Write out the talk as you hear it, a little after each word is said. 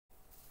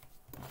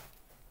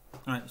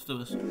Alright, let's do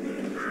this.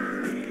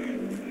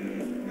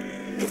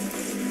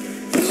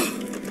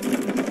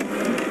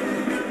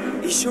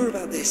 Are you sure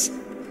about this?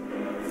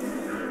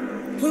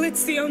 Well,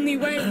 it's the only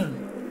way.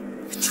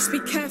 Just be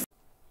careful.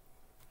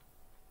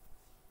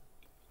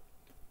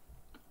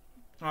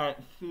 Alright,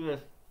 let's do this.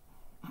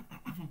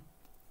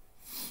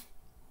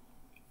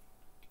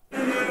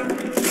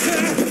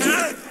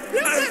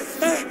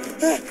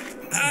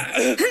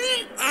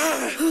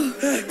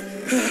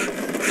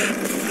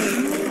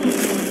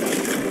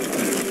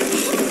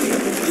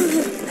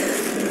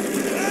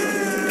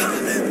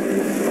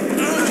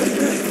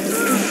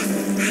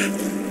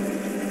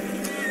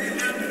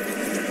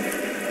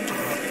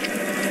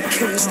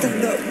 Can you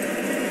stand up?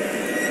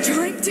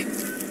 Trying to.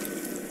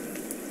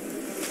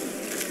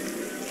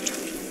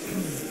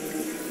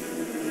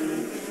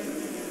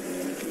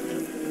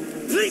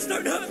 Please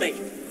don't hurt me!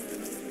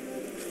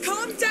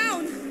 Calm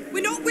down.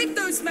 We're not with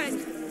those men.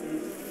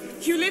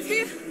 You live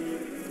here?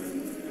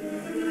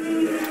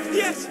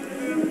 Yes!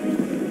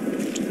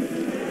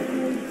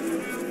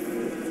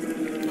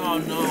 Oh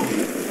no.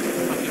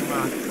 Fucking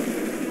rock.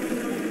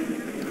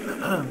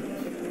 No!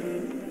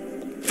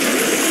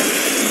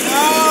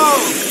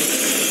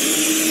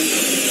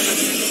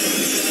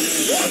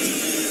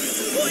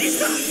 What is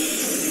that?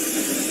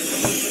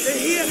 They're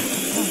here!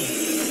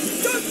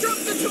 Don't drop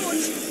the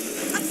torch.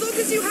 As long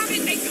as you have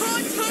it, they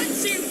can't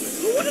hurt you.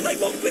 What do they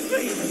want with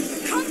me?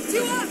 Come to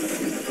us.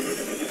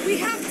 We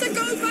have to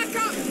go back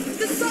up.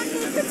 The sun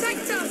will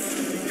protect us.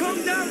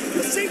 Calm down,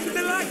 you're safe with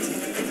the light!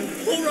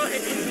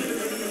 Alright!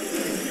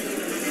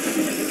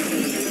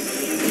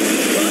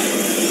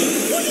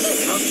 Where do they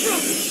come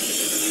from?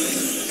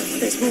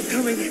 There's more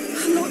coming.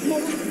 A lot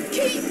more.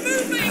 Keep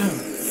moving.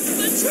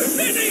 There's too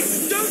many!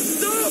 Don't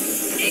stop!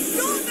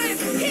 Ignore them.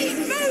 Keep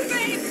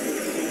moving.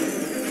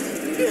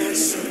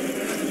 Yes!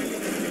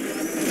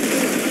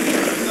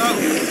 No!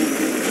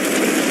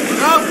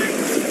 No!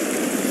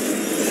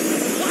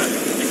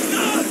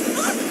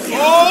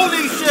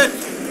 Holy shit!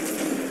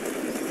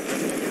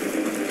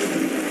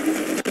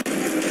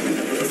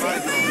 I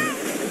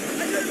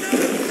don't know!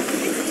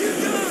 It's too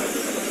dark!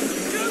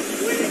 Go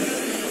quick!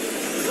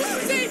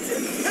 Close it.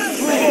 Help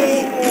me!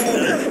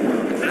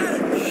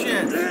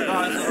 Shit!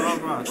 Oh, it's a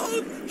wrong rock.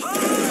 Hold!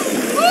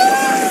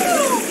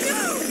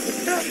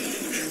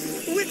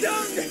 We're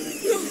done!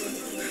 No.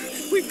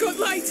 We've got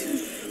light.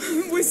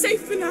 We're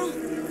safe for now.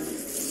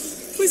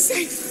 We're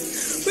safe.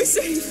 We're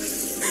safe.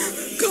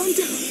 Calm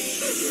down.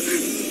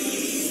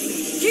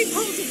 Keep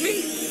hold of me.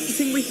 You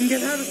think we can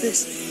get out of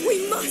this?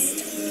 We must.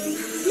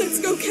 Let's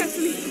go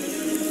carefully.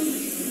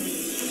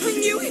 I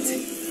knew it.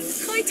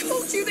 I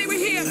told you they were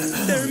here.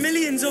 There are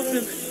millions of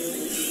them.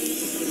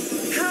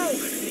 How?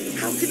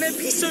 How can there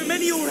be so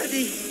many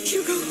already?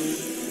 Hugo,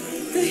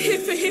 they're here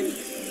for him.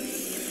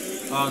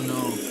 Oh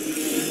no.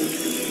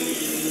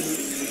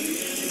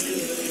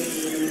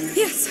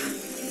 Yes,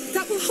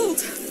 that will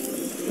hold.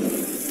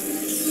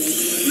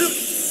 Look,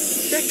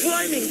 they're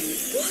climbing.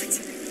 What?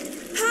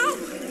 How?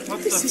 What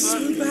This the is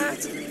fuck? so bad.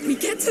 We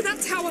get to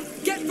that tower,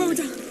 get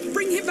Voda,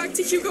 bring him back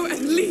to Hugo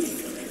and leave.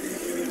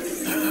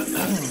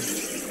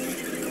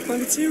 My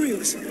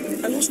materials.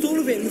 I lost all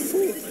of it in the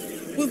fall.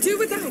 We'll do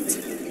without.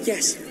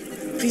 Yes.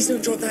 Please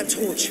don't drop that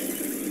torch.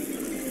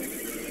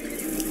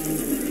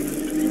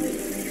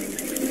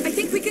 I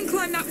think we can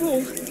climb that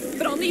wall,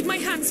 but I'll need my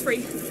hands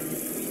free.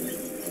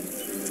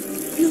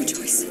 No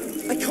choice.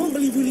 I can't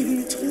believe we're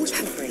leaving the torch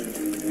behind.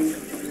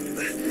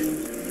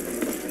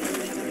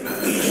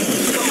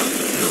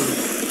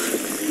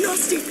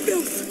 Nasty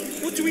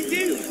filth. What do we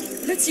do?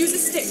 Let's use a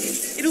stick.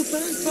 It'll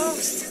burn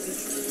fast.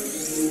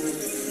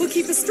 We'll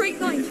keep a straight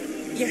line.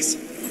 Yes,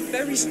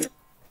 very straight.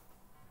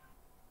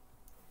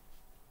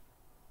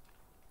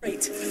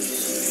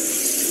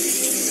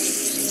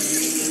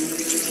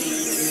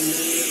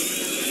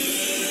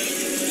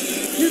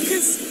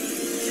 Lucas,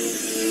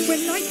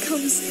 when night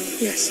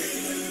comes... Yes.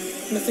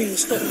 Nothing will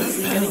stop them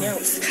from getting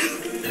out.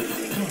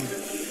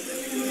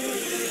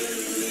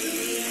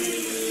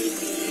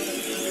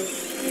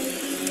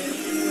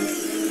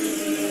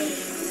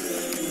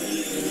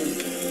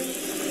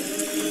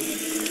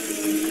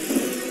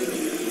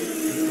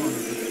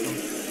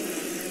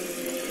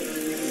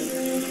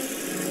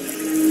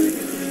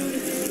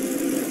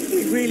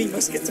 We really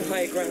must get to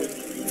higher ground.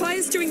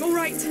 Fire's doing all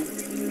right.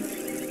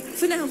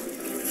 For now.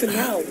 For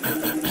now.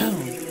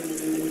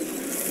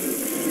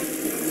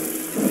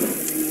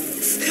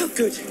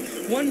 Good.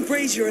 One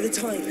brazier at a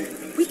time.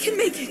 We can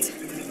make it.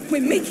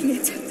 We're making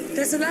it.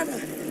 There's a ladder.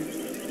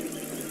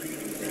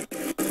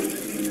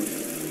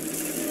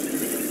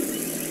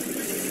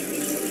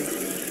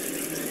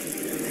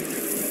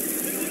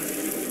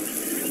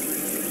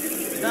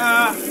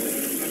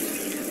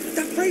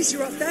 That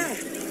brazier up there.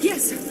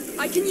 Yes,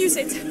 I can use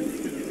it.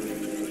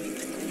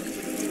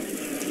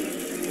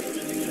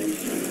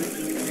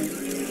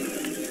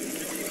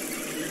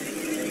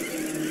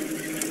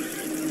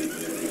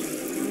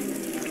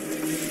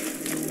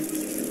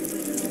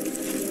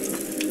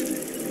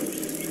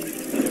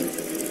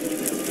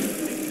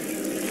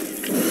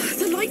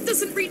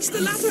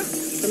 the ladder.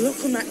 The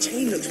lock on that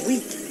chain looks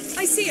weak.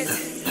 I see it.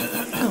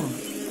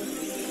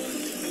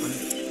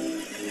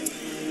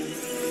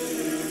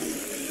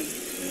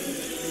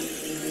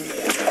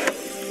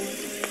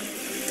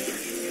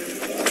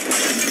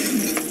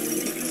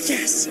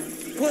 Yes!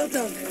 Well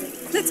done.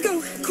 Let's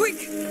go,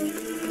 quick.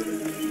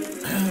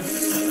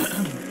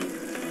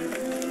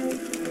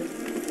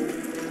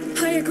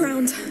 Higher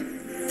ground.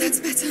 That's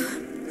better.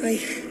 I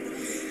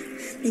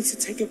need to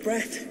take a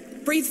breath.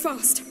 Breathe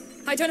fast.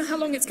 I don't know how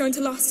long it's going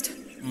to last.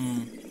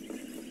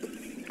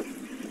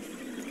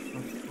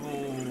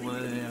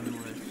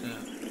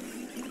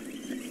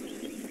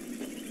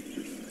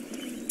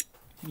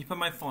 Can you put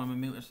my phone on my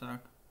mute a sec?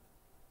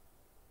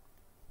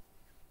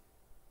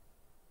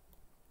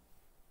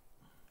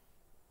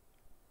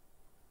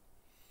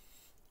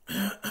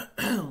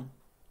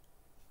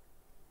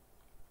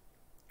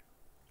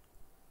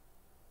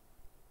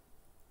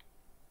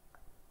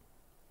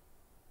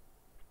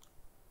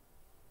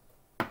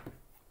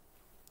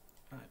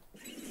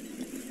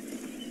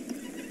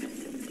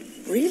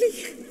 Really?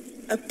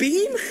 A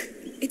beam?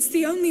 It's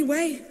the only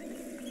way.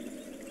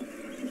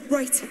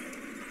 Right.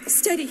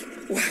 Steady.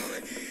 Wow.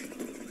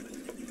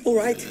 All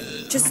right.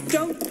 Just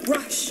don't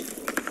rush.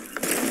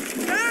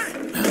 Ah!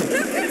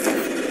 Lucas! I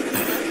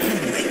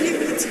knew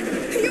it.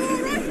 Are you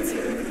all right?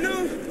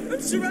 No,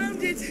 I'm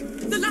surrounded.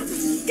 The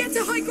ladder. Get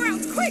to high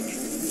ground, quick!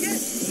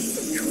 Yes.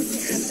 Of course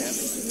you had that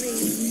for me.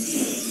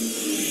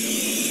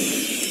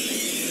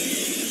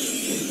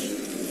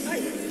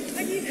 I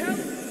need help.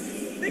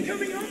 They're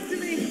coming after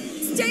me.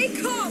 Stay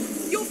calm.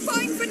 You're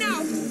fine for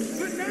now.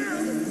 But now...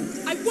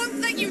 I won't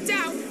let you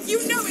down. You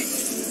know it.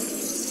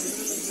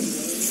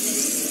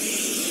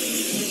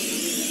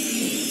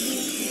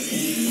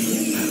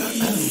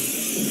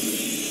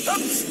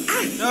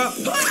 No.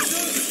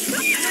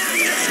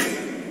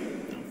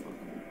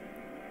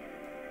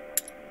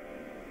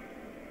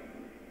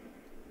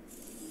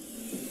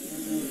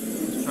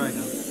 Let's try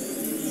again.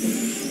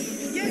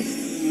 Yes.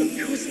 Of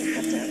course it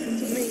had to happen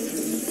to me.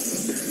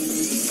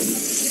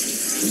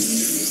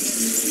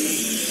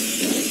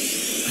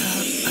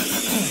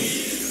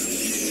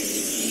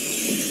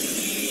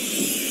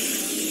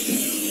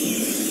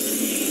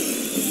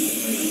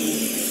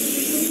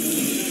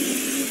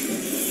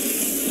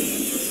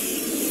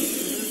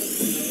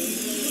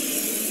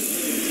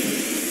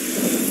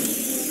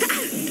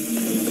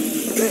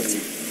 Good.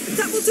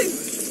 That will do.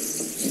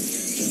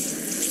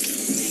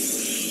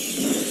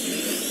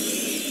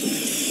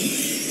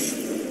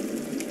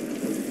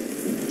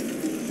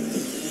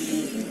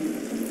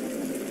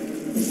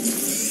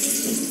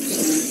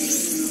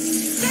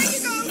 There you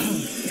go.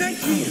 Thank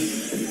you.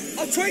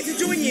 I'll try to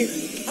join you.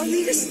 I'll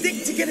need a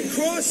stick to get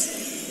across.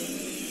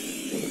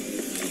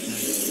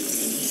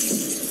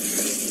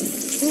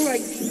 All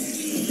right.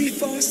 Be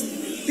fast,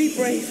 be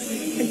brave,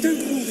 and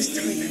don't fall this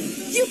time.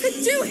 You can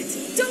do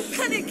it. Don't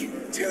panic.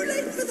 Too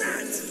late for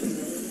that.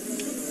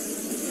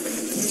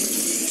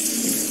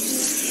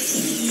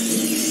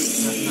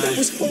 That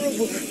was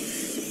horrible.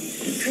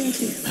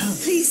 Thank you.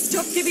 Please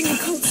stop giving me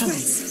cold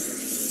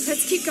sweats.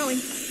 Let's keep going.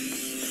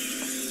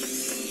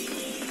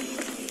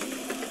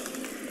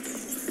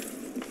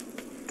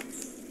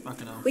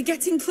 Fucking hell. We're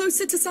getting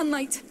closer to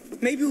sunlight.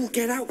 Maybe we'll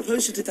get out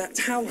closer to that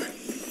tower.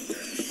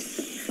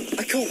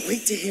 I can't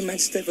wait to hear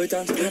Master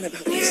Vodan's plan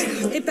about this.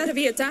 It better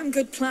be a damn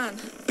good plan.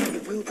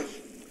 It will be.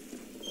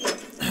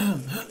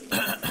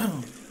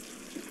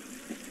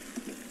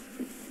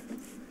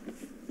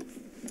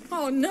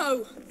 Oh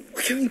no.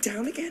 We're going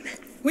down again?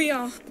 We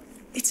are.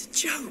 It's a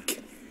joke.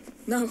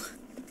 No.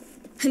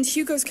 And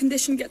Hugo's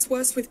condition gets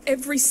worse with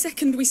every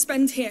second we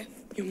spend here.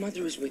 Your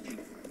mother is with him.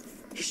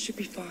 He should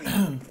be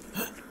fine.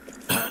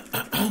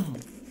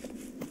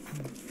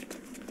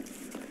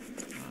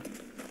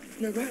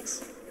 No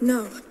rats?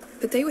 No,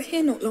 but they were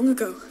here not long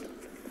ago.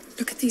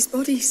 Look at these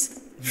bodies.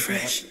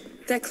 Fresh.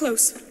 They're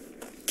close.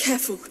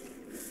 Careful.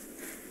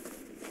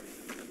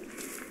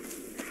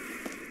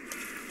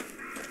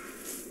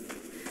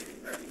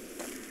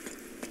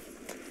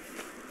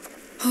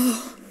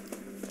 Oh,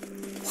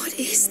 what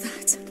is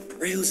that?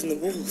 Rails in the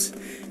walls.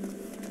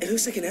 It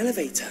looks like an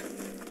elevator.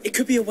 It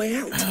could be a way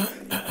out.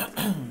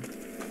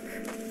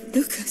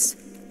 Lucas,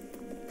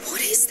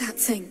 what is that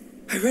thing?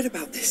 I read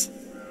about this.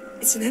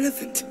 It's an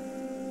elephant.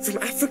 From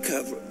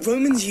Africa.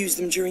 Romans used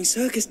them during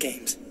circus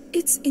games.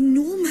 It's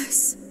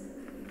enormous.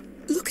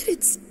 Look at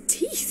its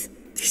teeth.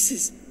 This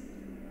is...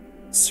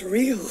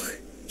 surreal.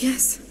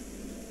 Yes.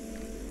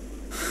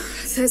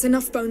 There's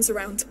enough bones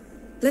around.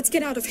 Let's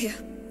get out of here.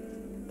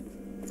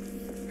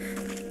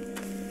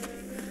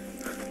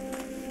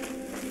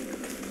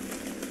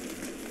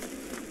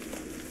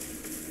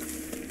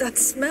 That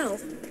smell.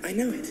 I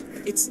know it.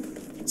 It's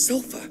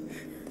sulfur.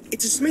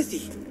 It's a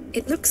smithy.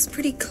 It looks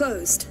pretty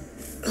closed.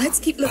 Let's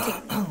keep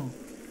looking.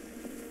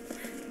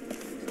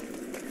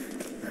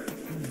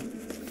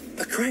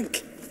 A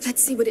crank.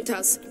 Let's see what it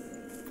does.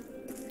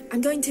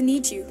 I'm going to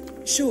need you.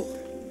 Sure.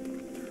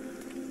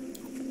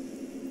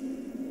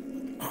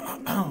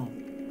 Wow.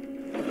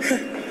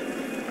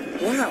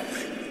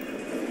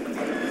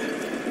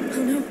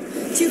 Oh no.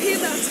 Do you hear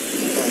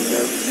Oh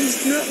no, please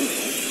no.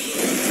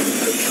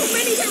 Look how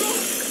many there are!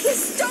 We're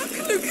stuck,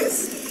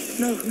 Lucas!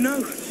 No, no.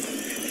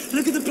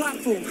 Look at the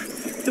platform.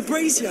 The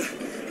brazier.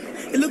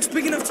 It looks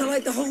big enough to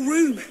light the whole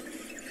room.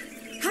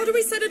 How do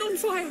we set it on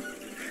fire?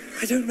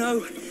 I don't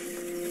know.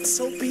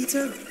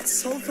 Saltpeter,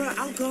 sulfur,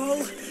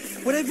 alcohol,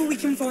 whatever we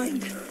can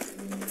find.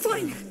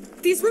 Fine.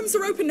 These rooms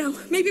are open now.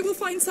 Maybe we'll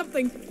find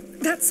something.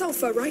 That's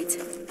sulfur, right?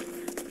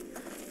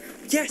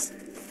 Yes.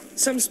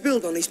 Some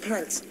spilled on these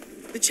planks.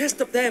 The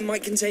chest up there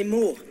might contain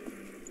more.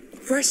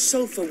 Fresh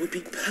sulfur would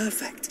be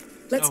perfect.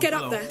 Let's get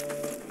hello. up there.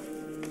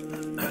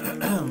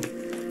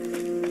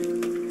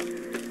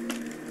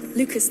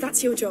 Lucas,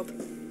 that's your job.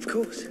 Of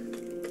course.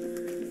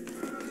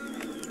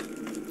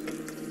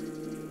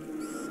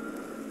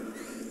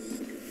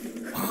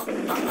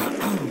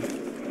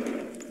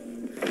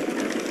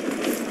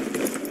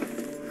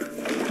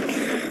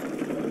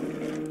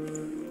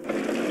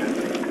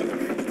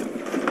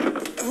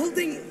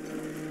 Holding.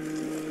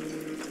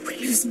 We're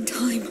losing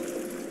time.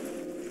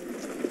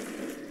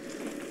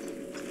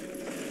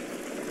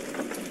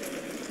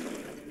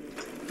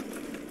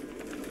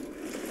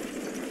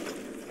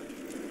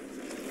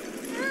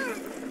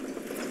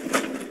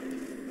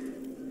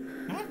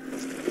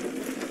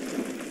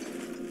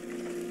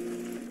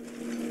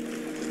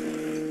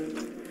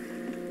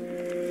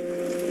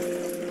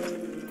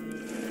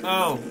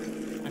 Oh,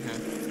 okay.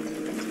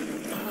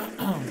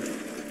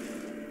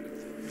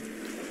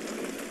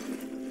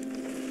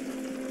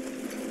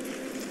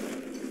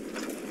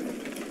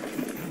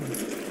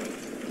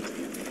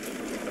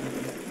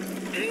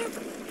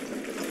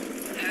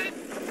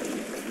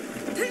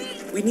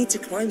 We need to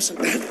climb some.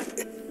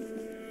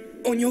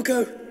 On your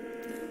go.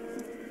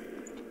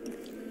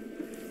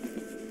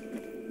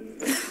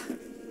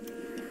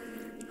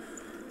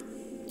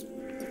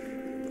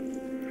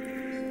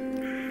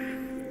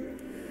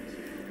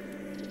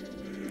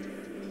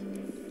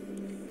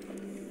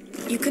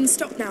 You can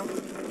stop now.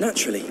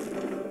 Naturally.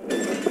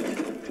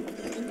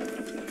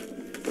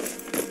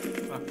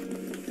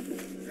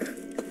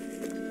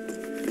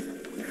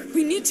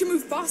 We need to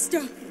move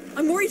faster.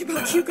 I'm worried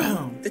about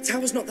Hugo. The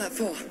tower's not that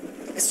far.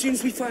 As soon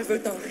as we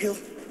 5-0 downhill.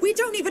 We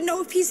don't even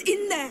know if he's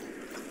in there.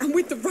 And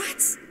with the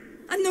rats.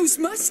 And those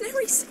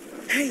mercenaries.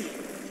 Hey,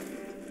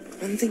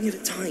 one thing at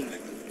a time.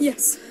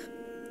 Yes.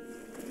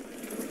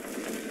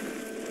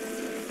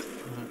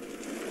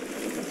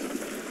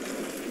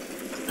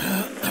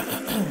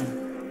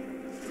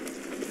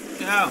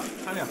 Get out!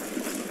 Hurry up!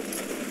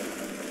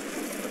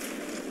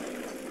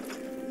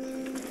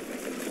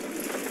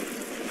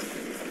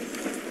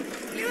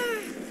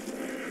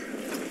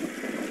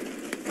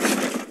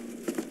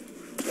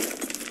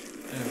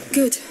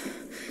 Good.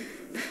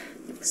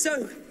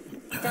 So,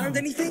 found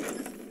anything?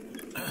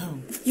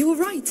 You were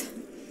right.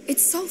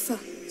 It's sulfur.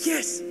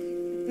 Yes.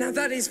 Now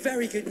that is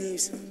very good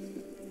news.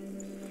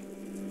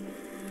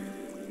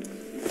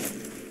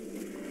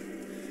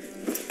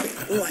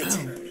 Right.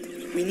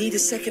 We need a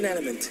second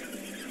element.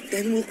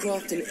 Then we'll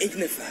craft an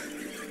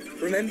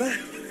ignifer. Remember?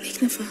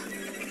 Ignifer.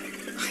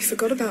 I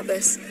forgot about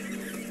this.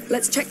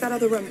 Let's check that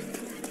other room.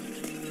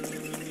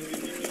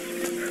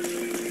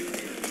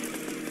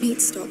 Meat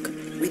stock.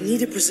 We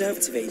need a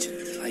preservative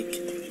agent, like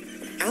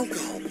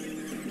alcohol.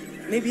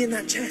 Maybe in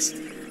that chest.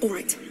 All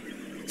right.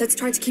 Let's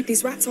try to keep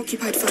these rats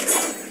occupied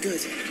first.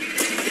 Good.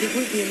 But it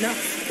won't be enough.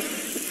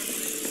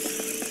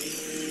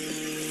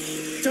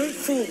 Don't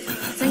fall.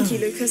 Thank you,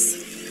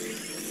 Lucas.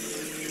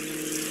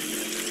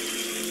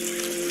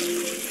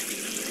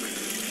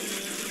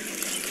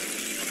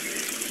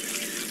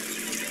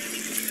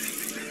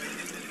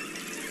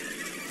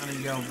 I need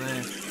to go over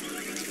there.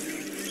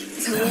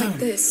 They'll like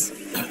this.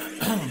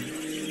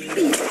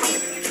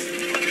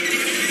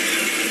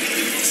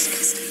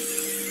 Disgusting.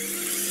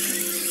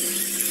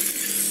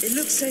 It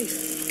looks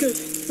safe. Good.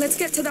 Let's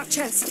get to that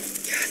chest.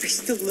 They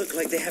still look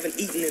like they haven't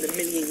eaten in a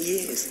million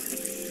years.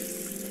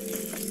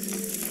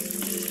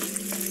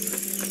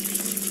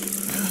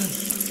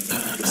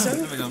 So,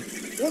 There we go.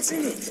 what's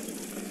in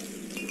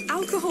it?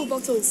 Alcohol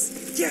bottles.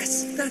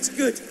 Yes, that's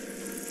good.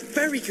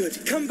 Very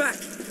good. Come back.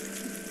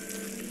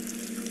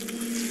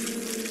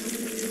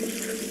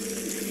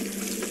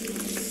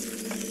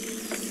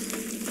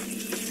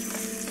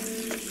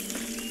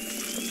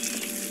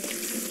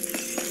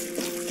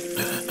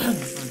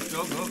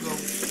 Go, go, go.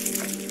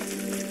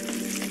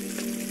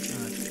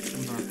 Alright,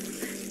 Embark.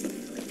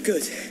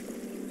 Good.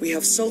 We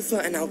have sulfur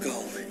and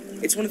alcohol.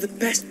 It's one of the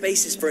best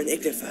bases for an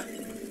ignifer.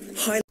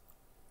 High.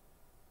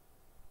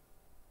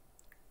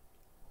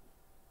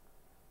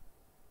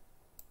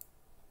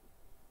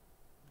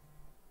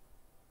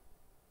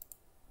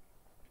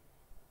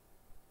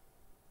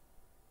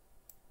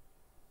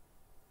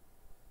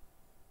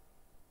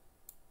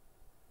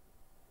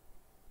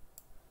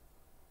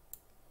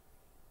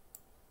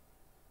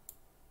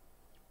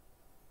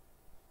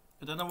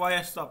 I don't know why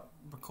I stopped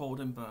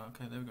recording, but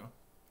okay, there we go.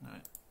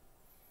 Alright.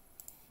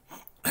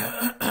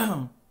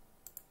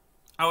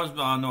 I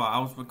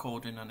was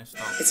recording and it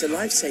stopped. It's a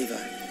lifesaver.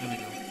 There we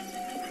go.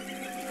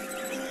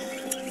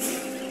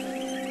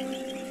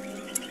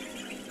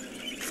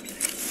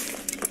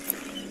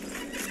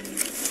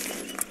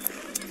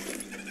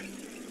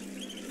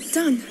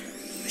 done?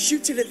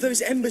 Shoot it at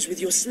those embers with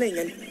your sling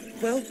and,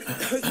 well,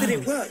 hope that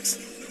it works.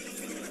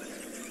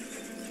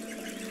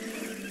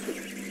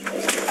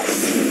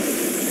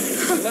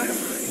 Wow.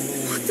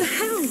 What the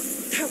hell?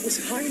 That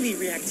was highly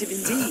reactive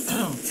indeed.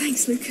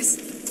 Thanks, Lucas.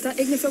 That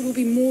ignifer will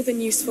be more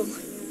than useful.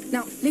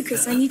 Now,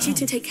 Lucas, I need you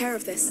to take care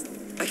of this.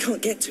 I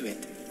can't get to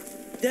it.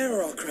 There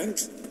are our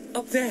cranks.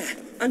 Up there,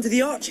 under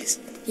the arches.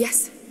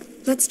 Yes.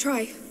 Let's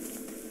try.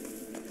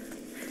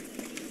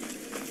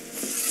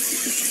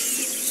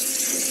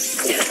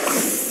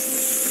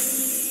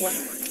 Wow.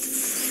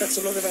 That's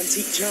a lot of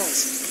antique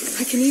jars.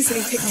 I can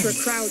easily picture a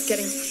crowd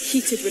getting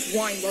heated with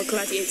wine while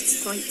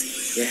gladiators fight.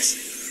 Yes.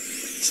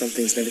 Some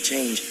things never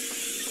change.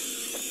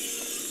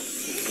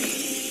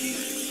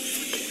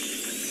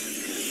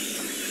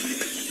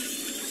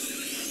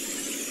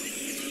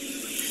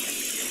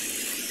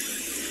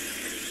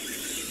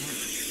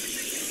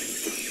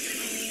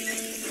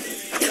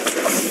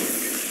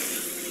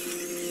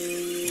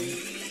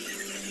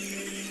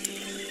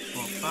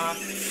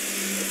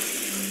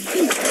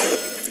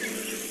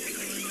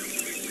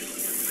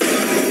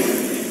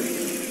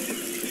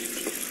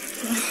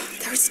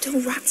 There are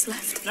still rats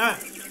left. Ah.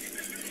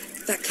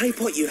 That clay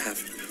pot you have,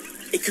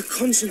 it could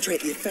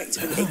concentrate the effect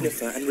of an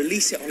ignifer and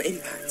release it on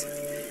impact.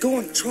 Go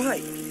on,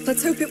 try.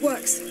 Let's hope it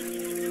works.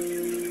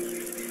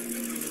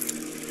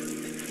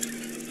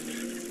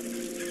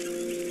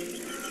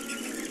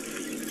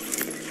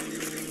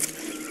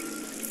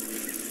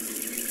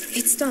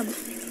 It's done.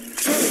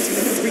 Try it to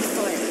make 3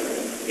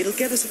 fire. It'll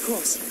get us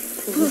across.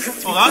 But we'll have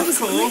to Oh, That that's was a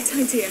cool. great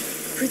idea.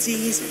 pretty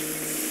easy.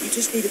 You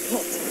just need a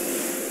pot.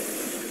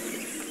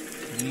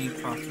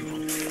 Possible.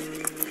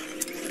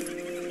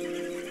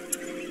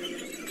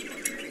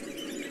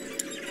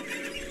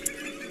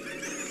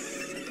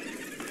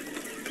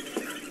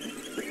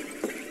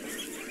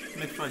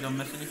 Make sure I don't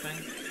miss anything.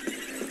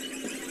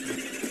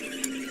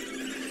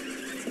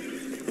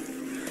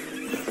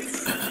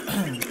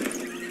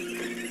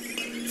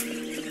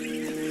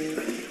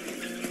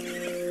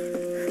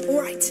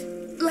 All right,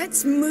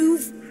 let's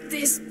move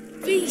this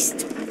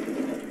beast.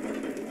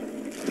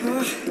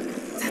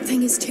 That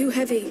thing is too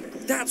heavy.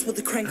 That's what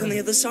the crank on the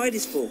other side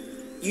is for.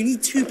 You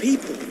need 2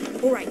 people.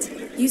 All right,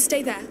 you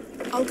stay there.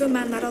 I'll go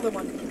man that other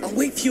one. I'll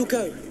wait for your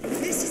go.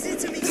 This is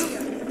it,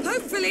 Amicia.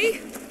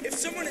 Hopefully. If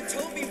someone had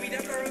told me we'd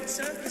have our own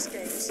circus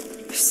games.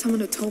 If someone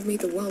had told me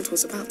the world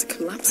was about to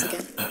collapse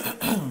again.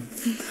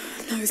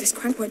 No, this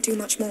crank won't do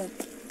much more.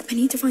 I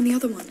need to find the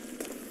other one.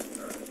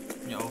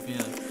 Yeah, over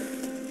here.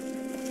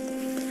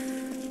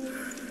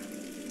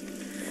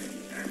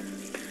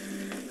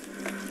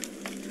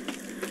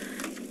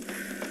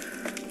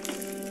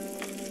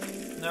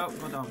 No,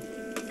 go down.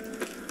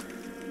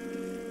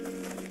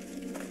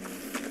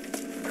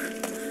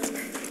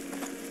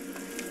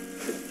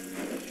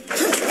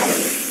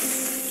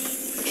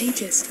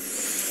 Cages.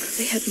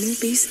 They had more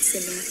beasts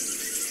in there.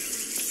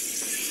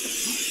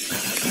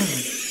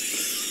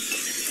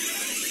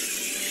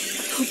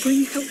 I'll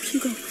bring help,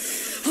 Hugo.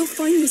 I'll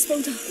find this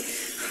boulder.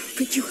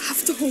 But you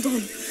have to hold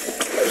on.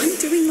 I'm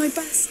doing my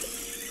best.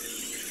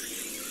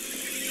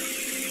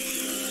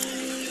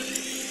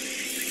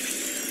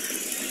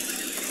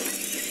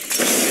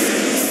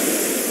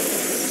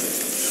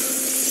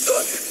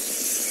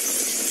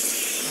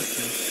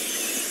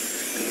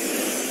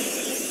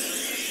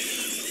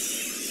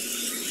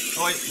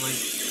 Oh, wait.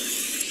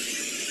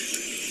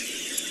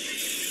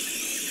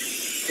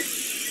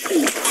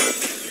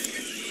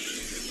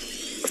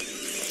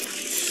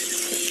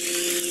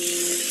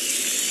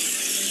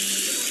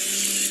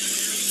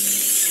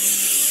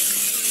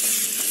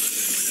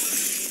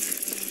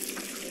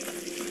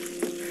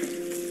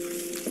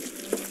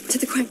 To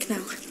the crank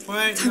now.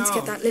 Wait, Time no. to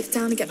get that lift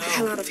down and get the No.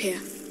 hell out of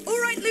here. All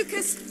right,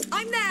 Lucas.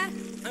 I'm there.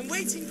 I'm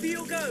waiting for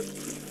your go.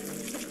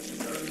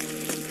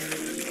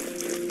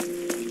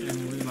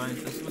 Didn't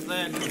realize this was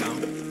there until now.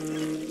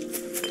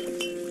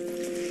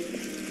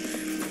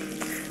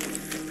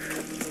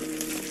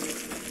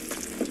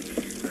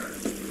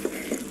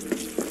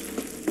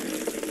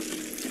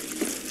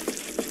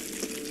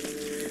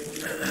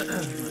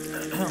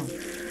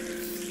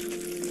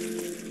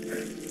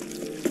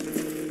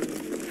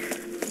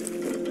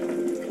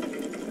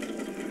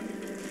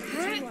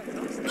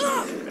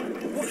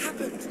 What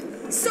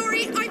happened?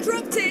 Sorry, I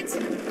dropped it.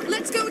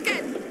 Let's go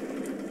again.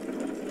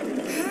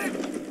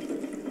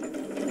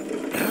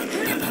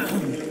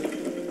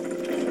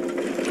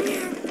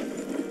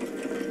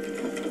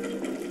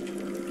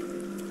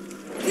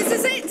 This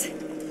is it.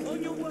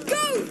 On your word.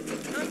 Go.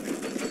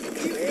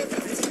 You hear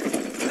that?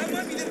 That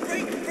might be the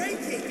brake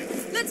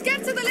breaking. Let's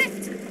get to the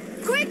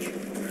lift. Quick.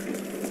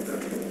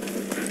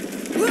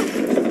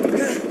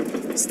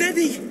 Whoa.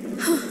 Steady.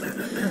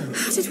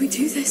 How did we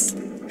do this?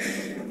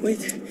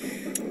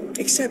 With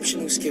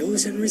exceptional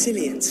skills and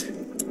resilience.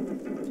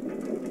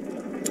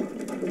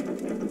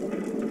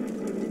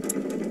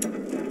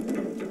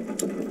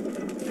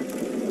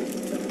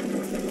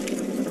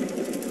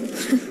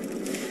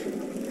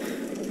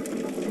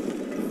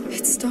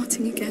 It's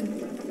starting again.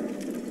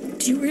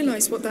 Do you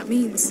realize what that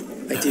means?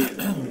 I do.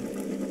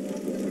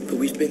 but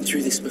we've been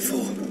through this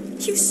before.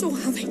 You saw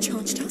how they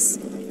charged us.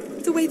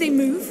 The way they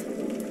move.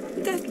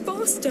 They're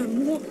faster,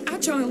 more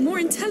agile, more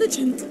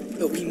intelligent.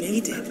 But we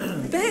made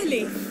it.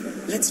 Barely.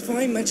 Let's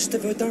find Magister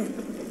Verdun.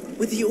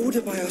 With the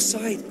Order by our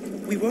side,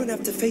 we won't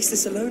have to face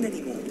this alone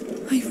anymore.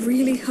 I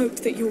really hope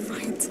that you're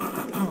right.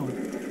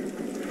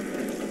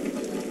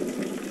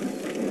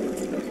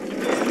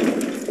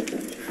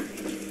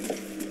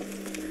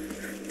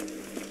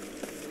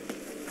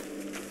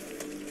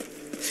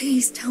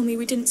 Please tell me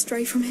we didn't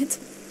stray from it.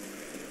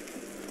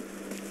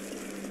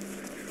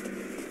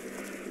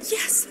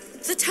 Yes!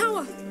 The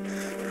tower!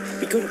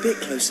 We got a bit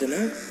closer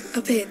now.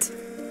 A bit.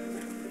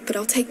 But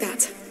I'll take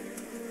that.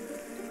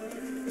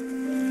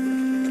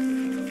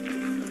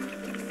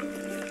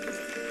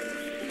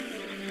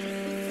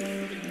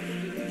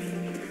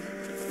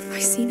 I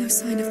see no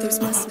sign of those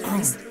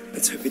mercenaries.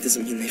 Let's hope it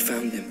doesn't mean they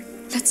found him.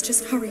 Let's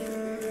just hurry.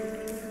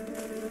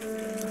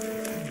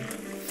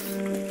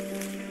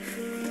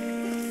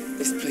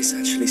 This place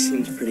actually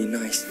seems pretty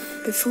nice.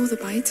 Before the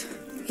bite,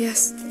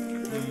 yes.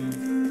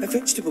 A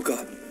vegetable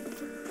garden.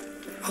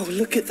 Oh,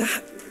 look at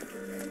that.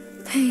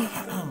 Hey,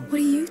 what are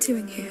you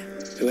doing here?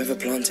 Whoever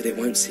planted it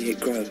won't see it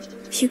grow.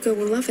 Hugo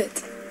will love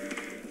it.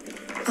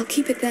 I'll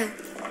keep it there.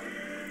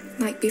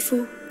 Like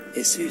before.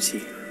 It suits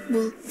you.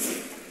 Well...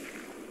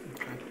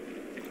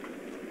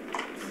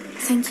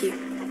 Thank you.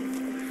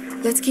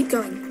 Let's keep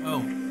going. Oh.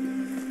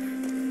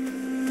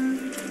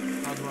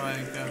 How do I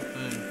get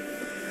there?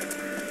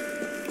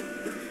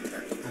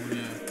 Oh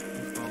yeah,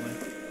 probably.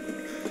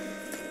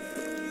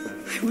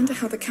 I wonder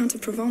how the Count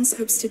of Provence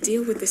hopes to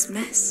deal with this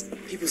mess.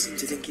 People seem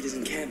to think he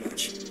doesn't care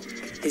much.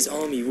 His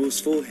army rules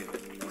for him.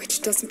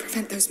 Which doesn't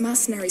prevent those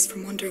mercenaries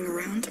from wandering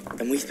around.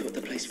 And we thought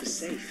the place was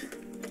safe.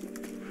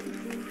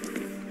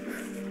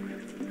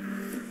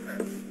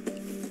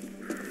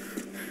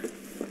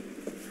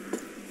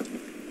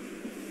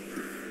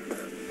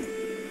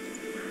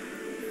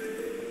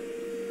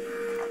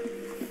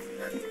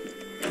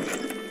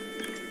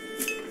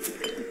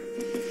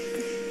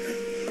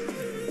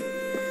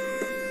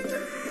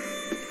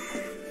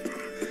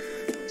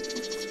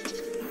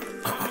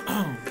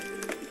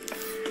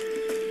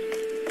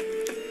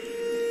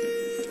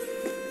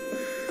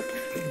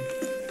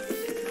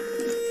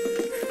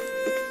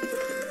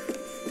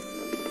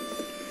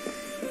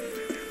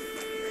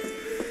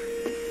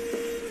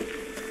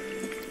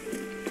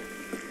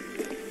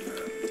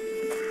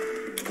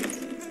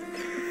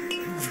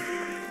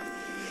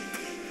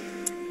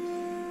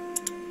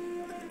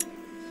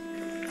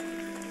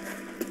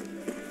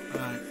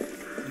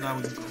 Now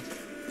we can go.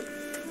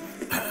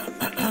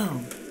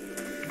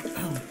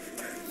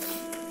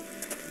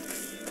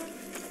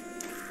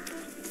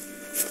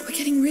 We're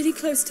getting really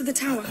close to the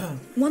tower.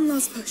 One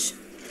last push.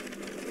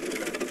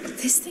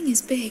 This thing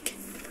is big.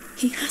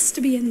 He has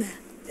to be in there.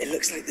 It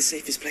looks like the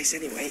safest place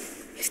anyway.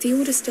 If the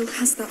Order still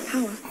has that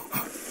power,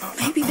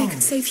 maybe they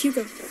could save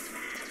Hugo.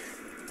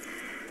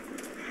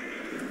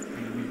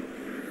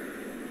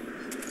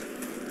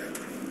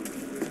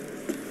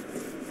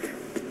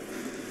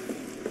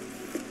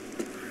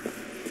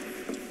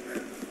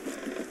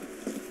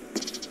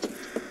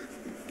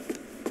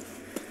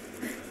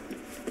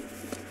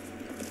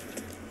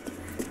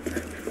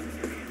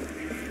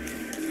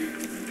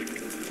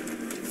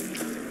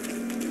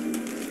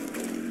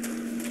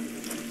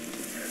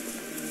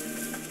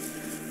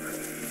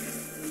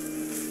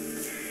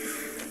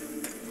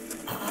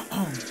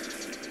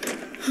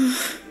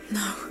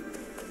 No.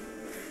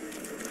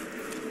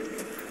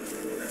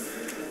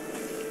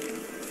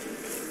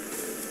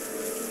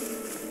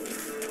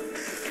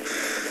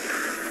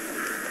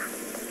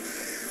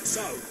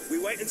 So, we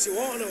wait until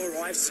Arno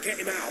arrives to get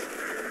him out.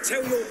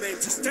 Tell your men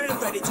to stand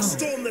ready to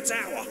storm the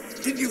tower.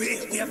 Didn't you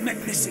hear? We have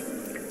men missing.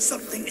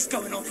 Something is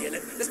going on here.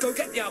 Let's go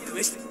get the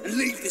alchemist and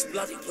leave this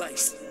bloody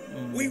place.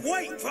 We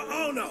wait for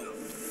Arno.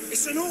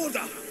 It's an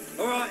order.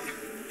 All right,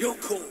 you're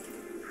cool.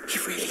 He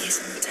really is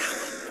in the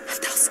tower. And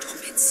they'll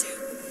storm in soon.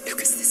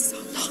 Lucas, this is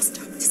our last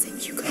hope to save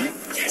Hugo.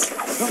 Yes.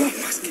 We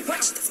must get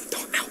Magister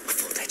Verdun out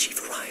before their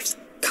chief arrives.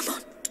 Come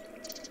on.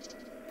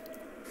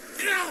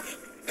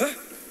 Huh?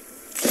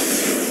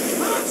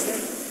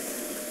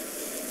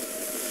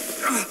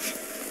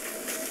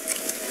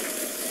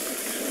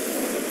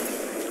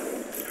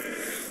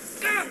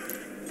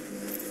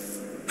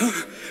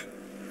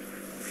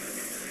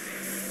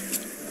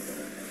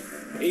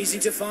 Easy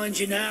to find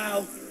you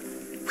now.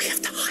 We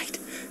have to hide.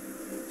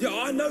 Yeah,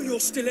 I know you're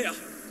still here.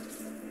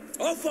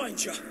 I'll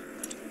find you.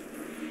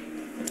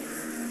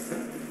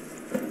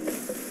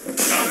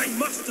 They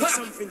must have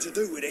something to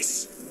do with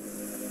this.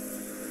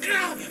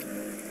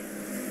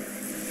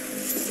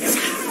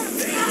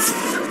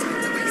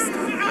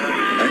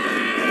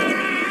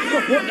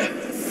 What the?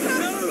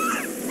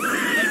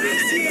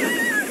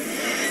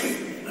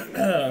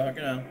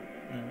 Fucking hell.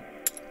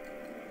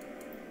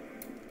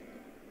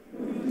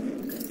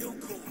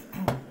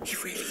 He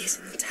really is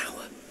in the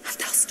tower. And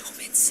they'll storm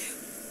in soon.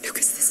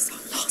 Lucas, this is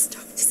our last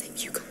hope to save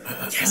Hugo.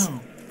 Yes.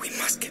 We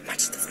must get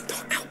Magister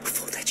Verdun out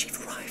before their chief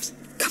arrives.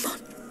 Come on.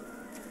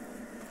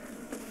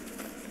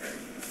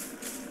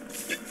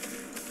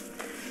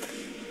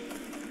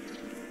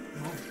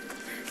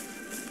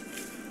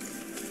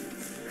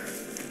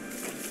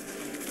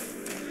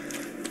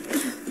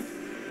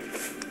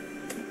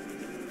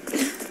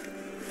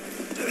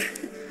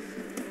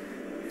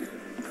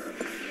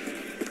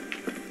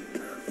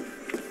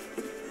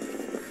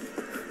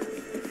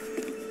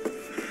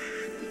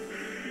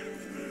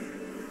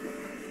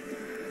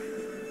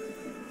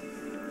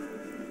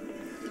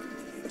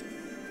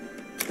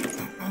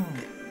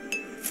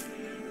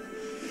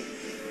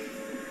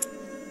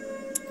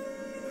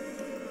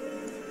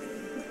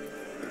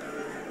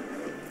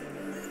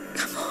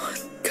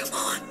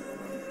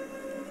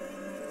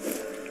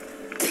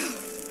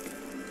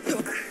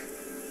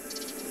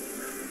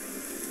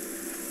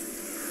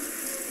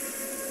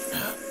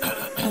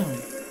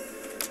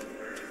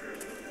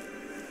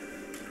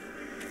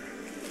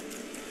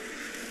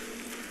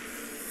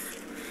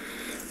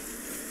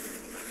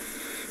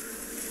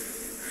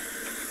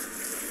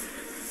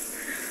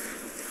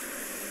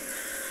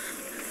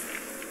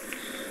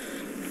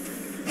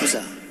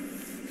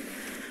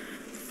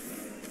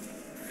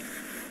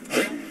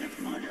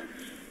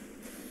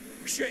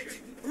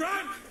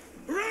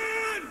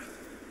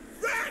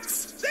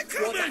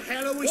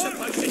 hell are we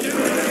supposed to do?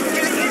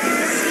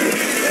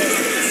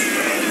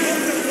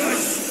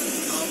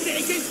 Hold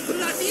it against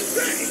bloody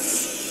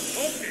rats!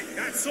 Hold it,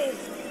 that's all.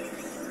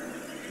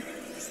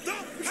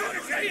 Stop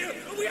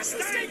panicking! We have to Stay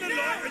in escape the now!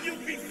 light and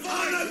you'll be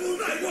fine! I will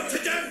know what to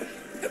do!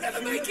 You'll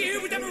never make it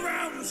here with them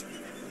around!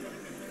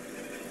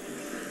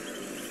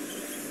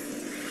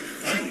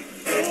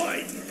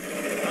 Boy!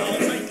 I'll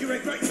make you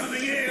regret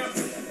coming here!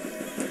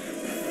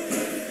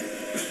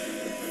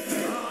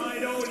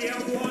 Hide all the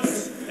other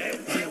ones!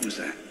 What was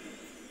that?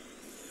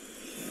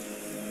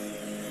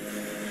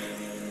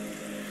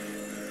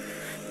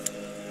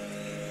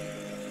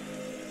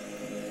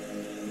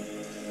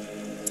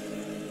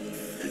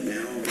 And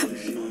now I'm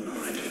losing my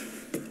mind.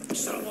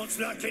 Someone's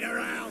lurking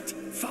around!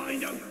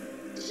 Find them!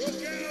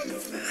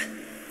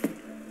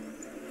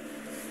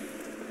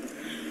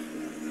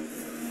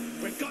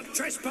 We've got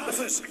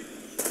trespassers!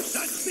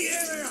 Search the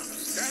area!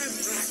 Damn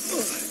rat!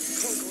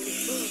 Can't go any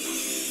further.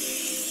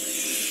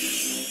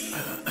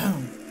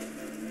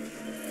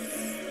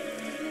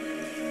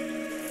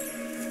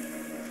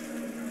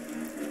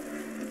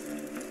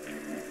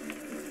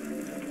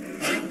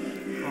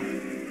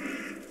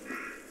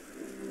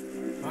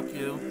 Fuck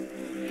you.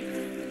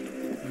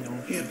 You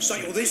don't Yeah,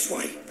 sail this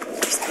way!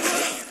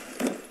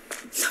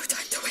 No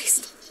time to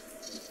waste.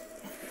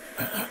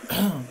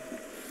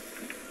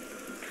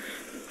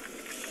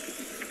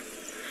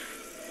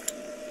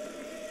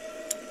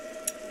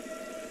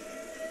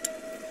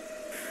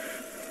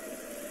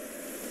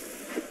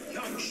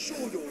 I'm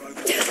sure you're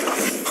okay.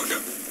 Oh no.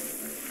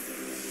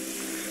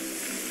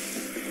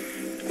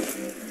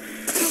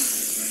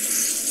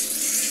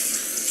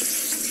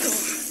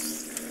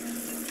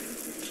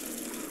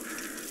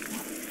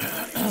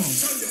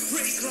 So you're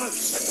pretty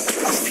close.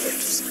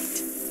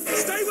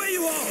 Stay where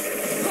you are!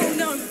 Oh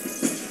no.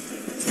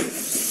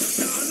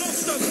 I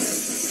lost them!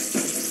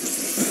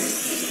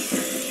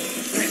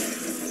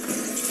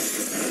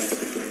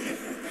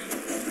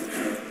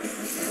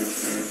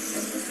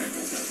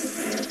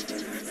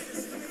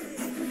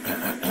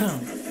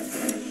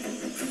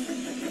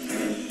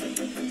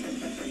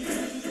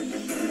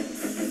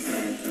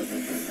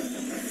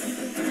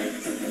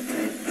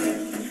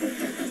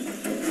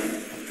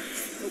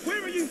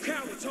 Where are you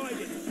cowards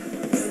hiding?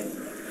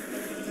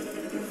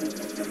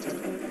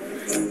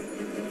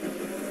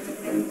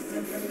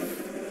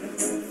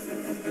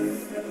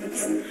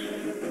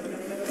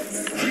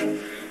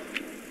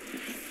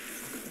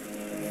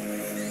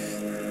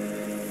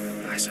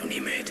 That's only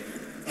mid.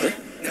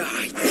 Fucking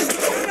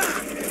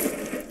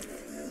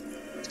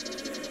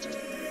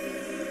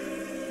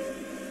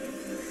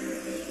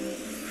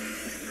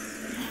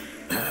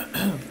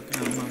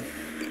hell, man.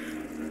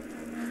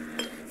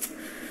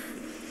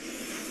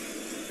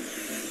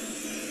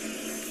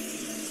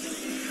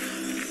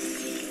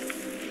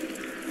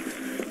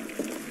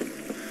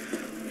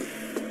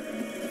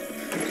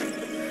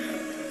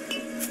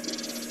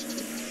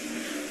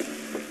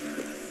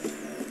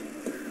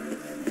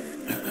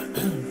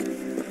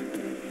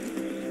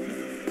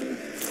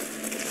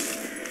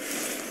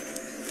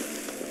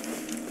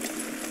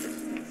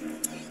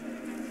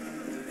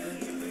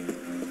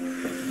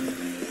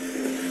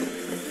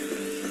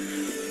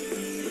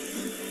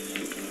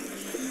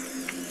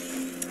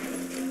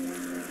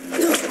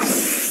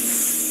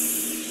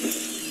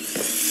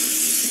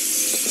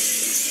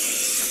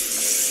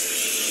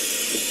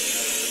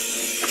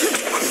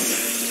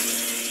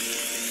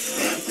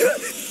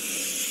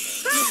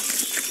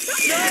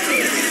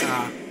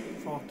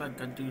 Thought I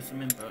could do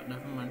some invert,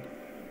 never mind.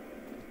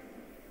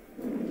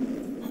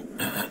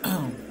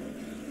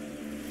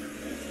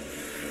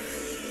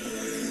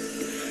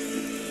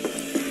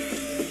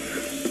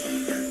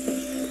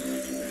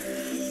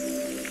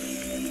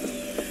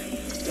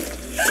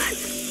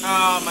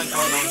 Oh my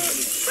god, no.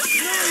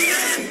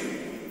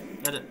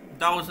 Edit.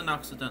 That was an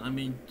accident, I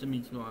mean to me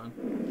to go on.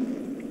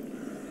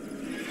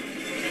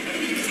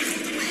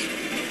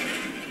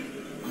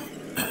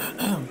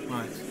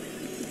 Right.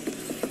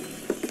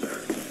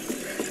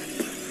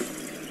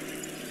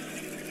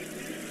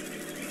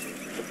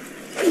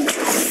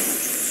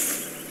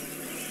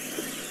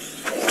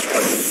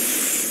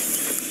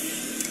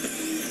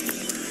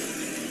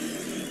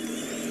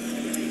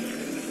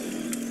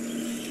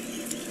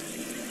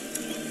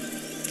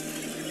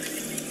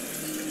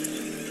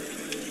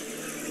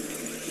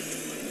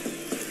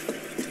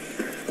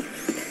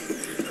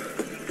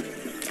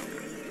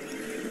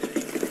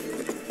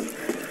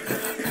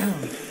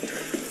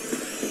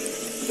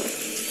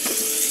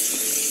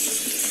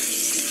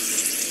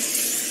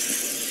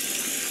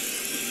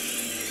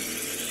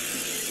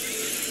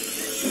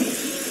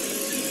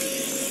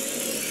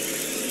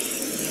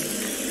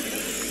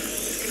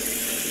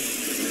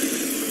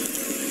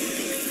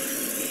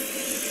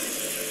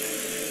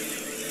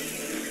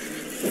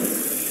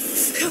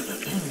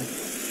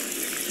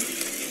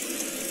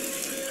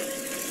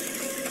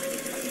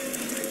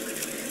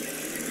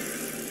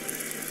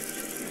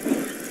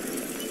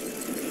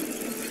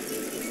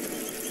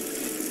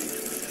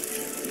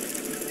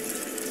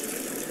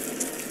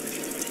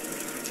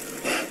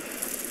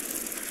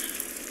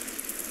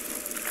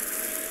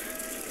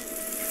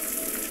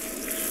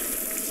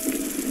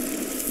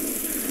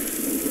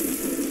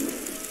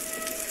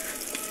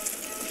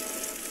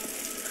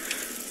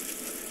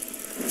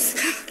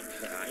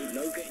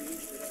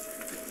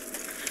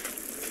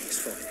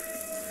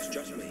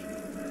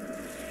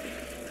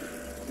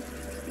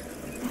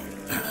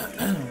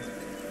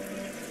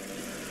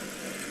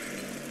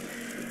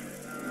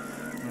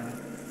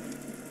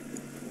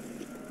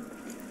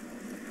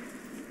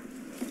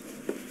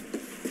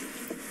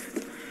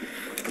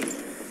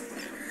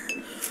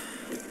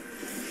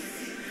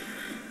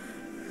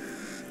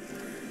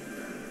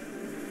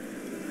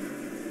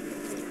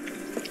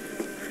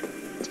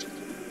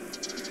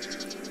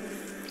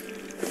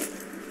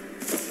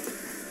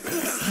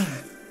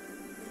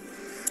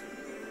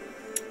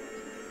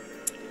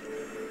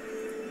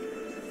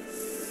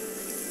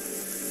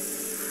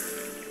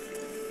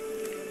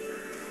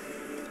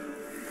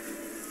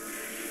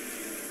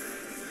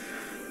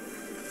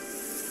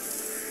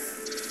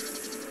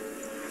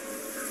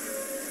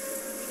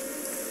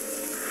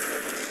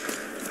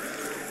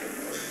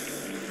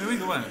 Here we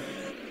go.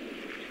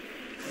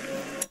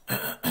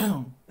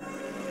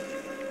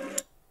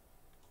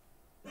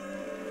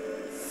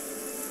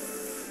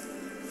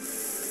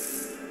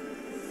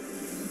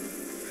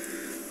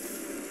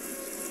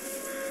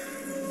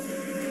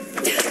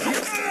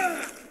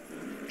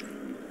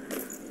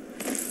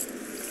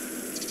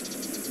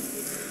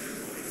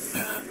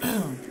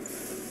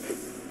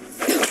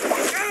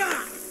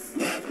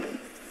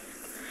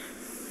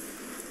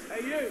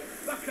 Hey you,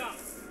 back up!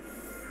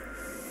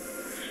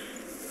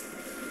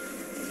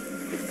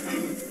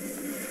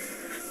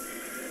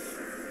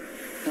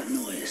 That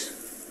noise.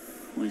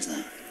 What is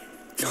that?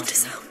 Not a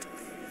sound.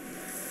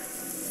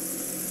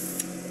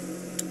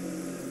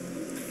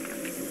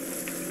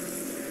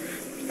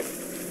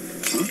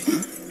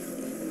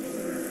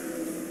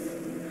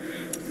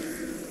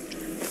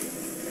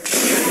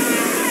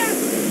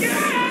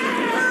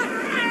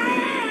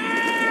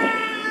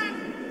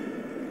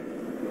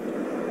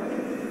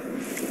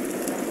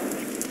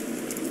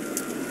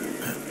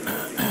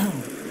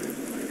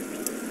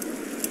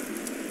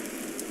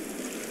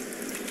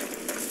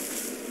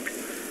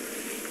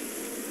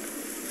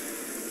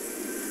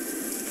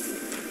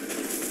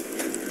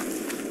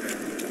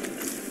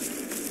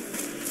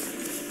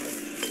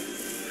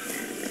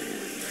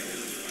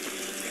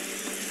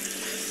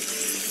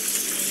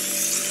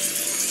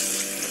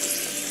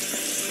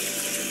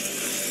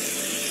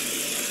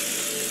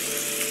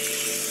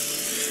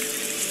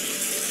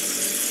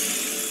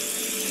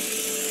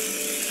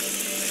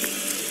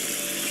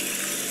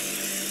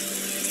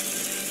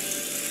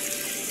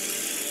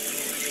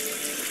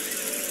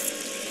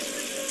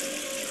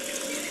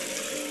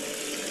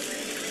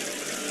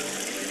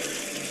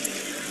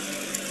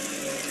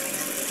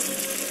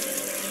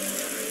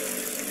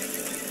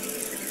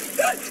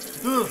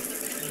 Ugh.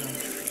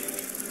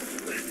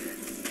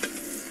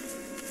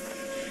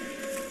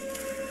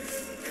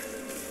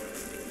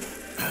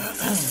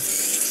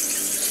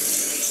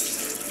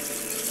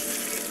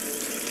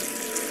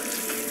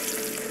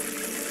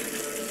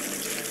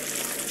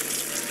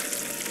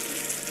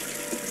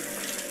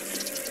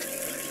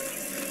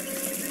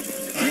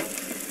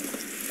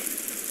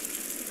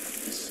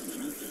 There's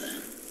someone over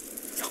there.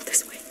 Not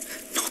this way.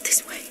 Not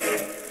this way.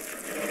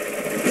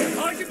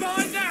 Hide you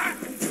behind that!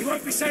 You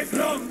won't be safe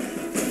long!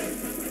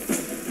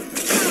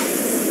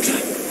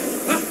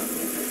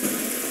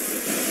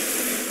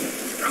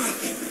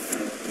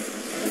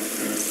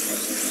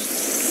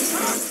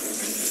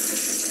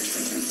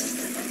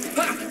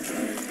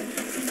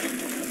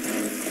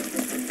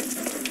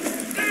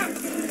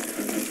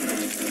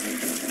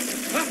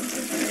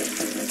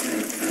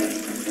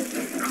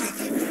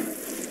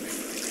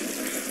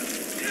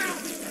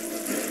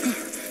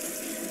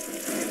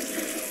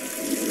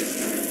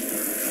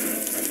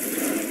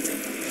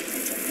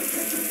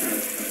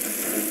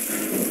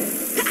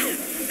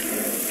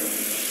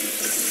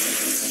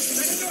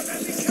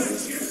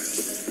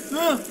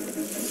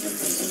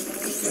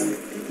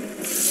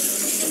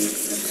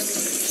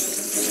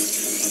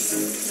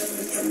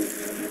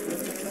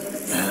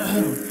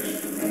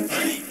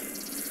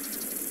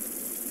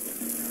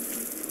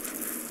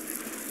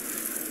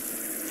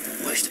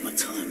 Wasting my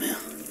time now.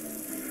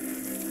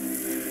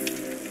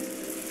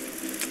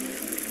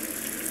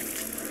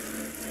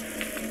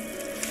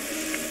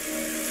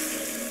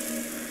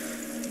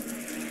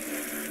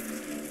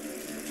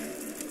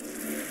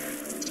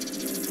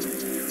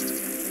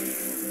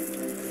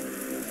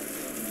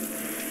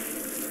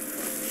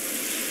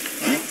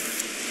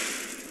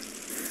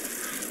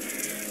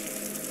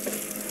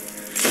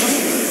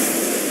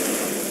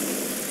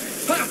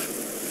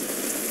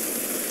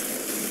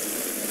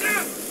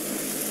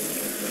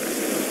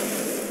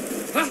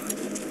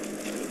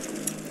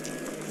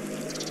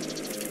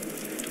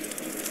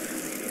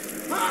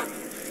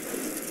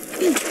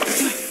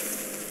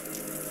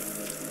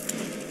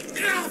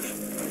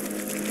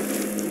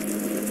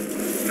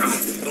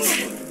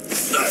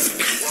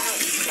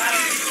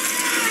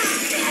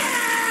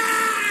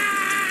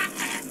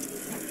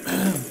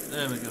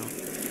 There we go.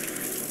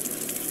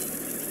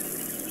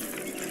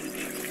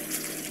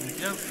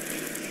 Yep.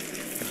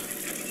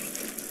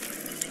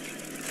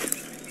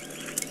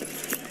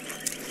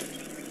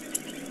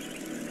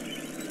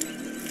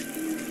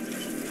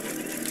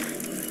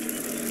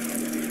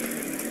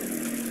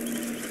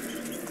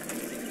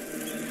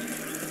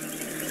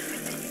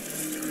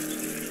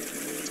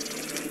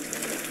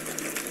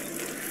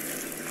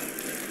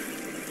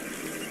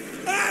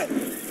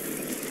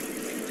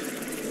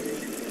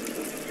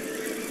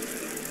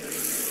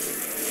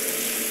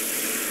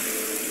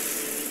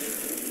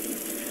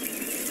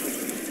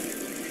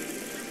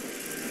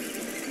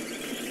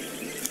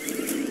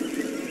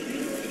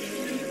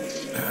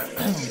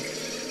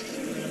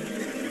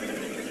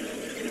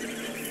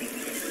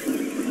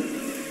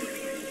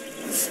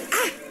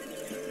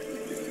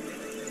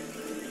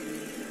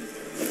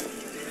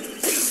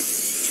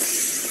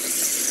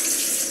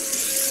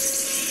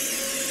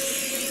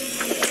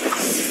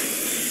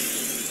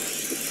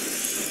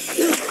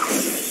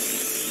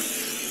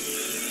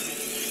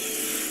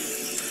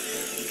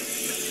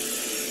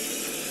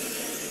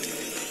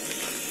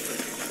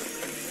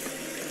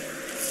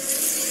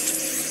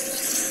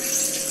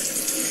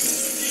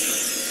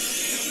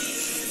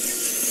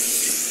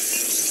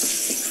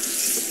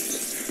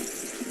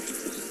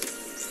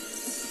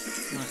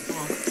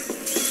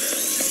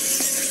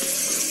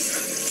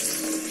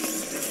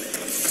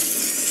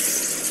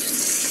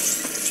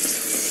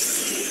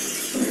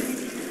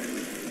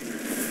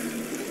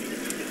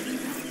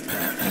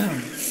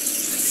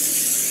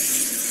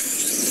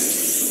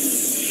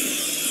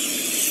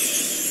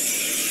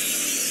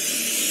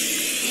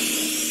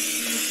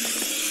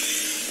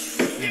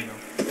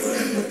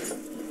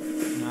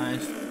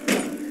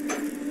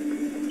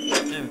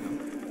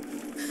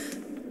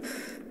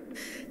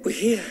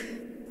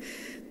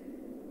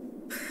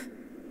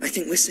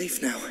 think we're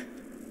safe now.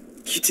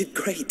 You did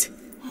great.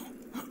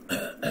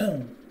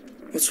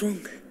 What's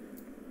wrong?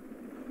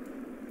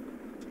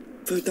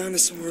 Vodana and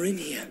somewhere in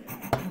here.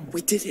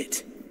 We did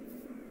it.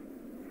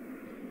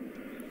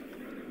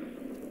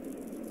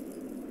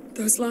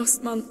 Those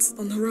last months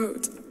on the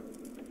road.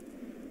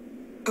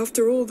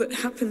 After all that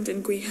happened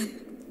in Guyenne,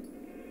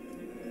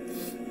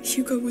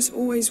 Hugo was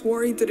always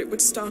worried that it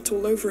would start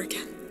all over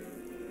again.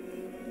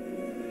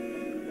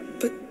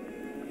 But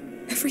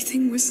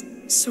everything was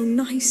so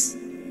nice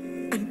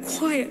and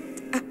quiet,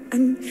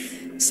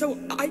 and so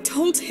I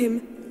told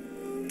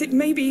him that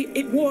maybe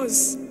it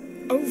was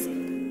over,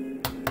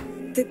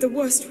 that the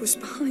worst was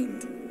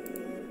behind.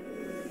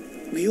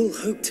 We all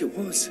hoped it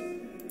was.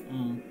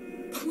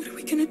 But what are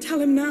we gonna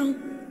tell him now?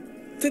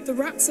 That the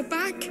rats are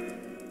back?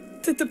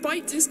 That the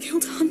bite has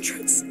killed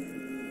hundreds?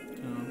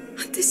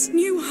 And this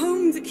new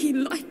home that he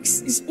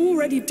likes is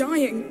already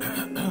dying.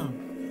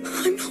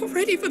 I'm not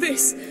ready for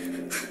this.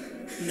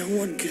 No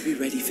one could be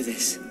ready for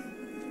this.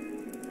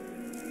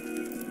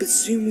 But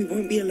soon we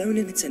won't be alone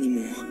in it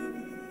anymore.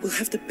 We'll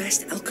have the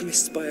best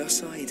alchemists by our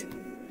side.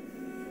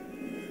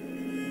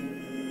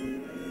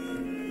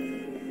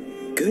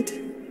 Good?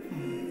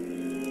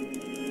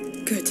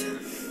 Good.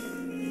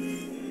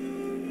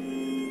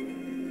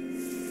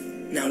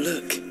 Now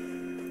look.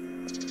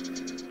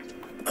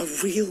 A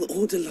real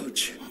order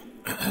lodge.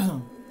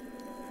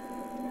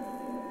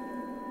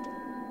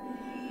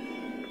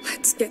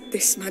 Let's get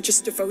this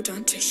Magister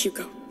Vodan to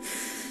Hugo.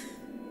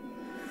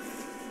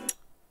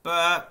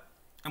 But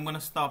I'm gonna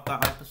stop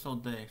that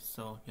episode there,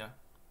 so yeah.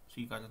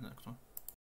 See you guys in the next one.